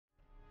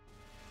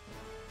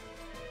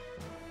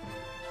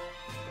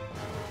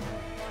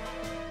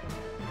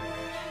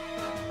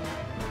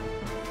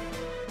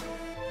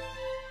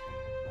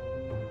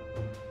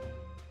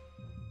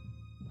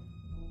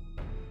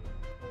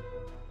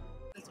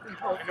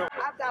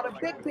I've got a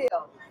big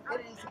bill.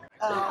 It is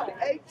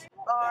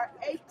HR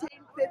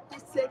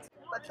 1856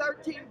 for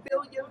 $13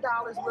 billion.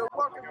 We're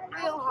working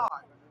real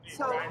hard.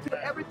 So do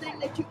everything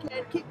that you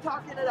can. Keep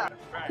talking it up.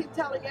 Keep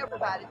telling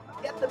everybody.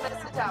 Get the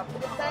message out.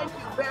 Thank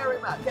you very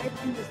much. Thank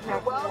you, Ms. You're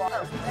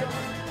welcome.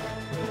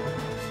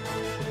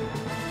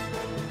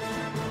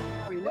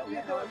 What are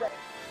you doing there?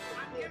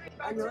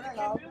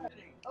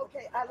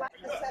 Okay, I like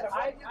the setup. What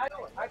are you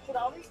doing? I put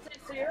all these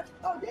things here.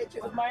 Oh, did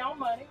you? With my own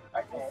money.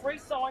 I do free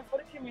sewing for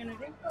the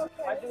community.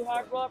 Okay. I do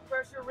high blood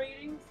pressure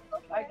readings.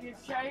 Okay. I give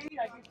shade.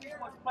 I give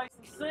people a place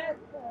to sit.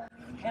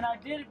 And I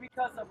did it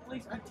because of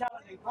police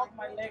brutality. Broke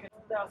my leg in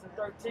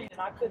 2013 and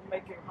I couldn't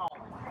make it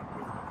home.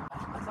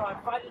 So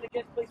I'm fighting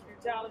against police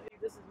brutality.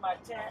 This is my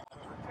tent.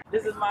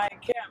 This is my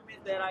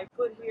encampment that I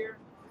put here.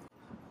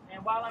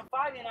 And while I'm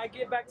fighting, I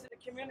get back to the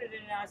community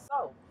and I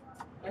sew.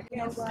 I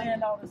can't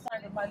stand all the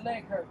time because my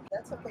leg hurts.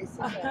 That's okay, sit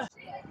down.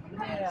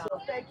 Yeah. So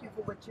thank you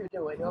for what you're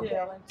doing, okay?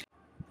 Yeah,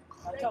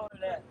 I told her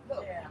that.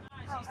 Yeah.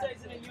 She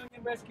stays in the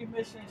Union Rescue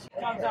Mission. She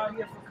comes out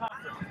here for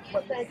comfort.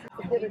 Well, thank you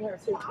for giving her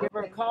tea. Give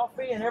her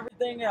coffee and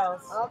everything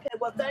else. Okay,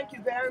 well, thank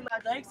you very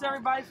much. Thanks,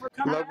 everybody, for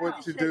coming. Love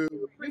what you do.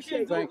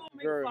 Appreciate Thank you. you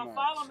very much.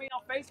 Follow me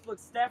on Facebook,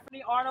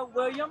 Stephanie Arnold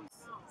Williams.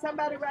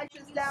 Somebody write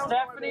this down.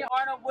 Stephanie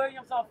Arnold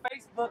Williams on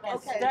Facebook and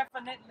Okay.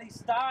 Stephanie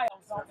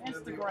Styles on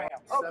Instagram.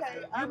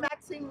 Okay, I'm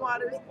Maxine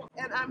Waters,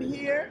 and I'm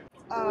here,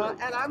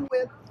 and I'm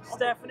with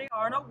Stephanie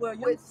Arnold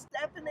Williams. with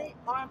Stephanie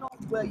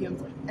Arnold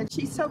Williams, and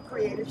she's so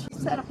creative. She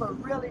set up a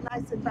really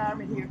nice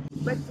environment here,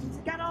 but she's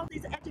got all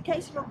these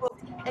educational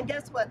books, and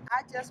guess what?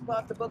 I just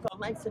bought the book on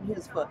Langston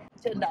Hughes for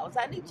 $10.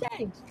 I need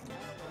change.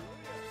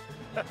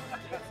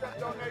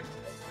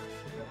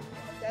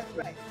 That's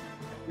right.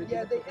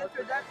 Yeah, the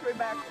introductory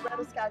by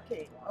Coretta Scott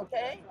King,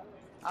 okay?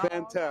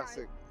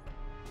 Fantastic.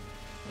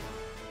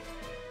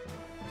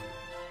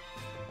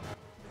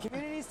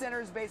 Community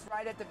Center is based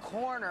right at the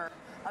corner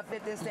of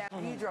Fifth and San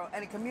Pedro.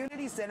 And a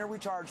community center, we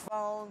charge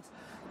phones,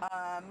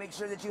 make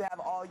sure that you have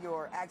all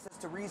your access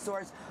to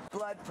resource,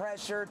 blood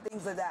pressure,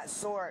 things of that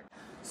sort.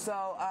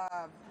 So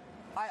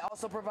I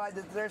also provide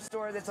their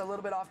store that's a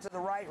little bit off to the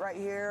right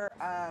here.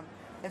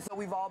 And so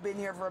we've all been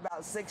here for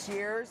about 6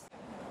 years.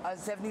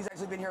 Stephanie's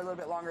actually been here a little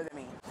bit longer than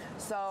me.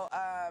 So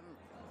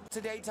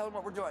today, tell them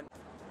what we're doing.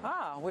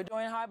 We're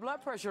doing high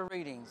blood pressure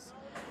readings.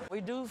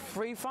 We do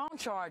free phone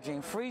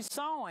charging, free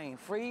sewing,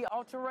 free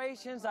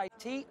alterations. I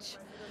teach.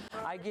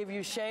 I give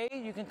you shade.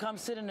 You can come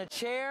sit in a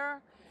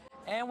chair.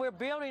 And we're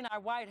building our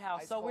White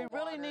House, so we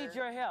really need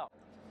your help.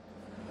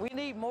 We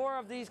need more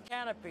of these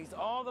canopies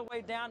all the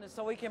way down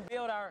so we can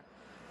build our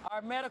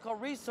medical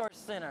resource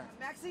center.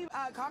 Maxine,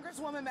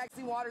 Congresswoman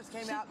Maxine Waters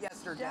came out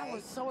yesterday. That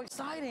was so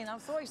exciting. I'm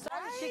so excited.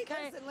 Right? She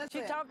came. Listen.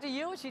 She talked to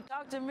you. She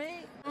talked to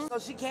me. So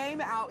she came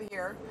out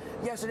here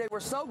yesterday. We're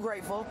so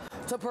grateful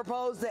to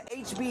propose the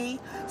HB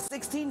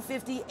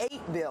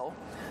 1658 bill.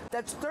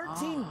 That's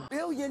 $13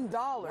 billion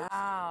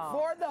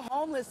for the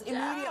homeless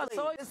immediately.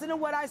 So listen to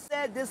what I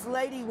said. This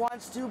lady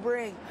wants to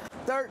bring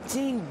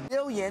 $13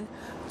 billion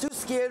to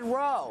Skid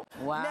Row.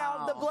 Wow.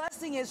 Now, the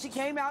blessing is she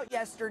came out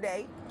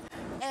yesterday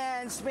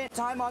and spent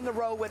time on the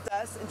road with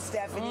us and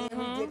Stephanie, and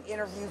we did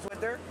interviews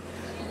with her.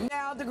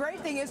 Now, the great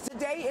thing is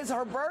today is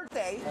her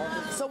birthday,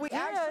 so we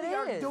actually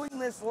are doing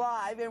this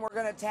live, and we're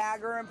going to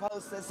tag her and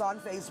post this on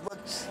Facebook,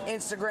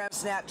 Instagram,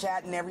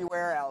 Snapchat, and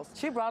everywhere else.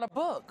 She brought a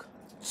book.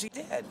 She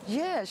did.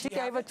 Yeah, she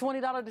gave her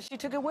 $20. She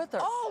took it with her.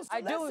 Oh, so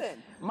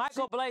listen.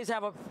 Michael Blaze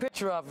have a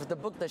picture of the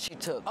book that she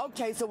took.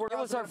 Okay, so it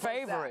was her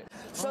favorite.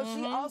 So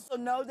she also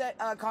know that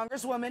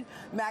Congresswoman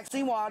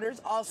Maxine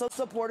Waters also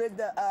supported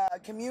the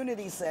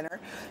community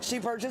center. She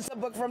purchased a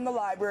book from the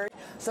library,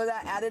 so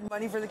that added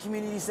money for the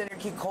community center,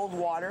 keep cold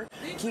water,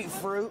 keep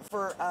fruit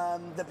for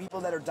the people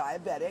that are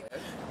diabetic.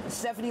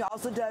 Stephanie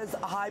also does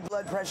high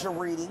blood pressure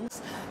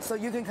readings, so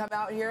you can come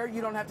out here.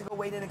 You don't have to go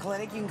wait in a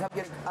clinic. You can come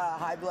get a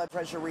high blood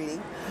pressure reading.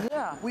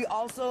 Yeah. We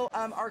also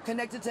are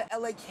connected to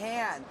LA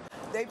Can.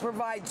 They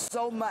provide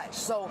so much.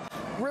 So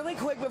really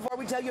quick before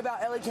we tell you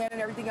about LA Can and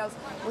everything else,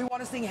 we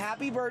want to sing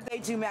happy birthday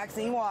to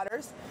Maxine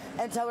Waters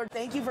and tell her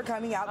thank you for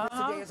coming out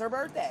because today is her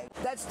birthday.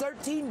 That's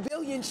 $13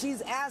 billion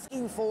she's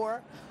asking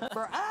for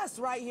us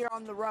right here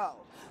on the row.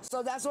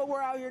 So that's what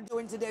we're out here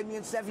doing today. Me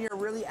and Stephanie are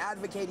really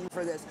advocating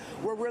for this.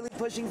 We're really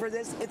pushing for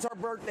this. It's our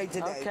birthday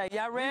today. Okay,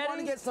 y'all ready? We want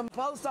to get some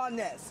posts on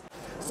this.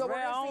 So we're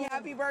going to sing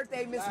happy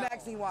birthday, Miss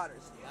Maxine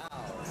Waters.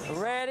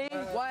 Ready?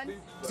 1,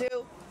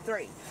 2,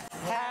 3.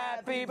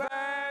 Happy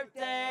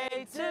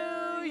birthday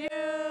to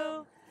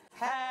you.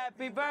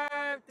 Happy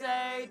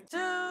birthday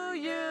to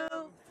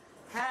you.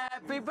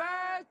 Happy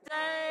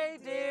birthday,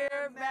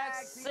 dear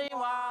Maxine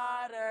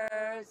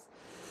Waters.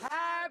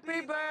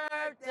 Happy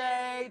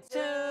birthday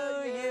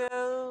to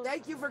you.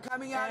 Thank you for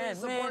coming out and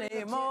supporting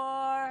many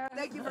more.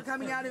 Thank you for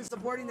coming out and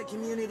supporting the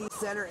community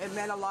center. It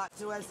meant a lot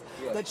to us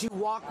that you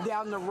walk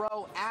down the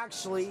row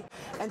actually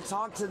and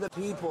talk to the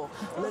people.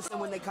 Listen,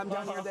 when they come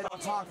down here, they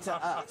don't talk to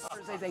us.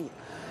 Say thank you.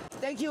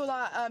 Thank you a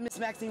lot, Miss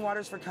Maxine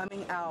Waters, for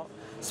coming out,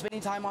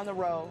 spending time on the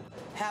row.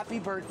 Happy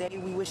birthday.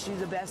 We wish you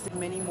the best and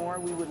many more.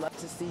 We would love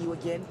to see you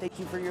again. Thank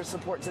you for your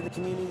support to the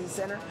community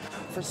center,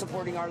 for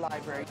supporting our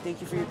library.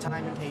 Thank you for your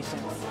time and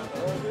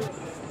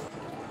patience.